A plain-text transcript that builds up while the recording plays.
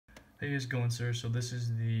Hey, how's it going, sir? So this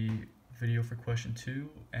is the video for question 2,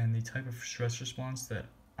 and the type of stress response that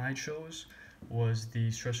I chose was the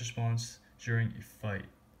stress response during a fight.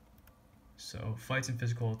 So fights and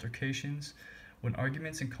physical altercations. When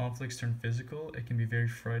arguments and conflicts turn physical, it can be very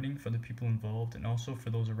frightening for the people involved and also for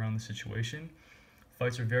those around the situation.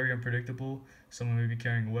 Fights are very unpredictable. Someone may be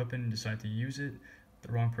carrying a weapon and decide to use it.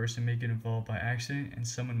 The wrong person may get involved by accident, and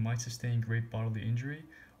someone might sustain great bodily injury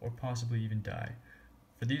or possibly even die.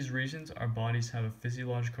 For these reasons, our bodies have a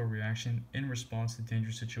physiological reaction in response to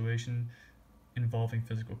dangerous situations involving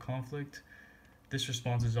physical conflict. This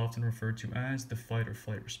response is often referred to as the fight or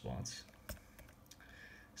flight response.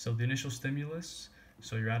 So the initial stimulus,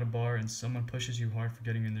 so you're at a bar and someone pushes you hard for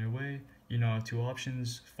getting in their way, you now have two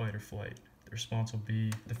options, fight or flight.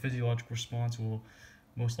 The physiological response will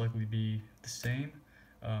most likely be the same.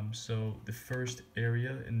 So the first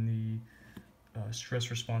area in the stress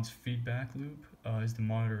response feedback loop is the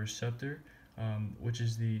monitor receptor, which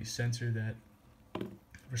is the sensor that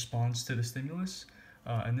responds to the stimulus.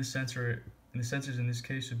 And the sensors in this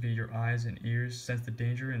case would be your eyes and ears sense the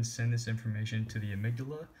danger and send this information to the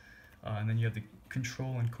amygdala. And then you have the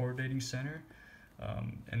control and coordinating center.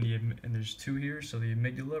 And there's two here. So the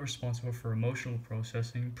amygdala, responsible for emotional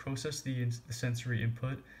processing, processes the sensory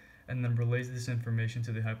input and then relays this information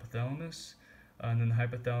to the hypothalamus. And then the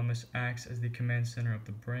hypothalamus acts as the command center of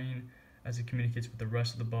the brain as it communicates with the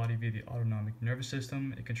rest of the body via the autonomic nervous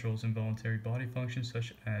system. It controls involuntary body functions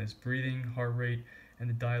such as breathing, heart rate, and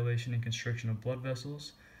the dilation and constriction of blood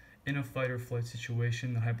vessels. In a fight or flight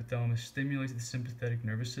situation, the hypothalamus stimulates the sympathetic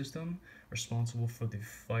nervous system, responsible for the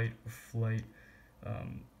fight or flight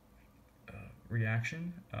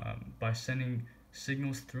reaction, by sending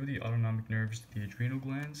signals through the autonomic nerves to the adrenal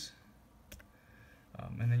glands.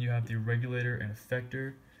 And then you have the regulator and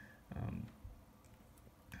effector,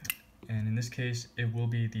 and in this case it will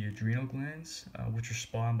be the adrenal glands, which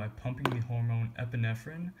respond by pumping the hormone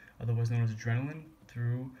epinephrine, otherwise known as adrenaline,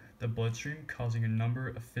 through the bloodstream, causing a number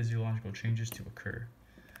of physiological changes to occur.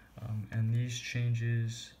 And these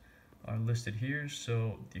changes are listed here.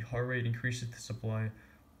 So the heart rate increases to supply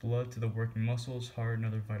blood to the working muscles, heart, and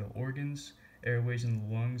other vital organs. Airways in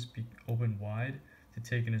the lungs be open wide to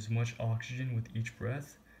take in as much oxygen with each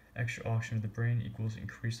breath. Extra oxygen to the brain equals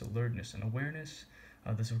increased alertness and awareness.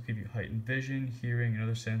 This will give you heightened vision, hearing, and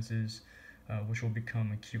other senses, which will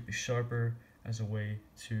become acutely sharper as a way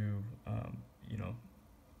to,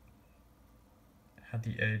 have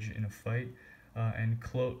the edge in a fight. And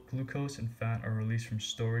glucose and fat are released from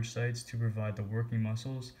storage sites to provide the working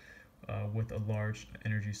muscles with a large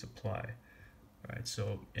energy supply. Right,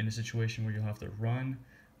 so in a situation where you'll have to run,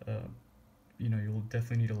 you'll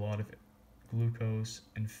definitely need a lot of glucose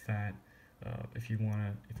and fat if you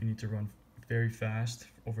need to run very fast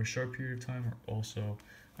over a short period of time, or also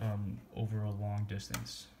over a long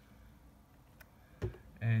distance.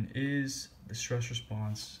 And is the stress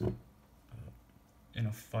response in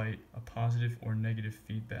a fight a positive or negative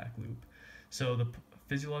feedback loop? So the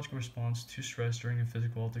physiological response to stress during a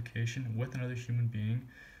physical altercation with another human being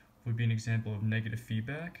would be an example of negative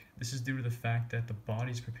feedback. This is due to the fact that the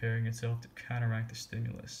body is preparing itself to counteract the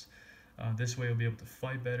stimulus. This way you'll be able to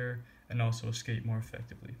fight better and also escape more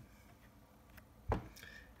effectively.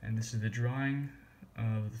 And this is the drawing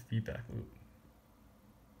of the feedback loop.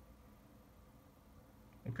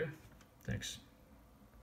 Okay, thanks.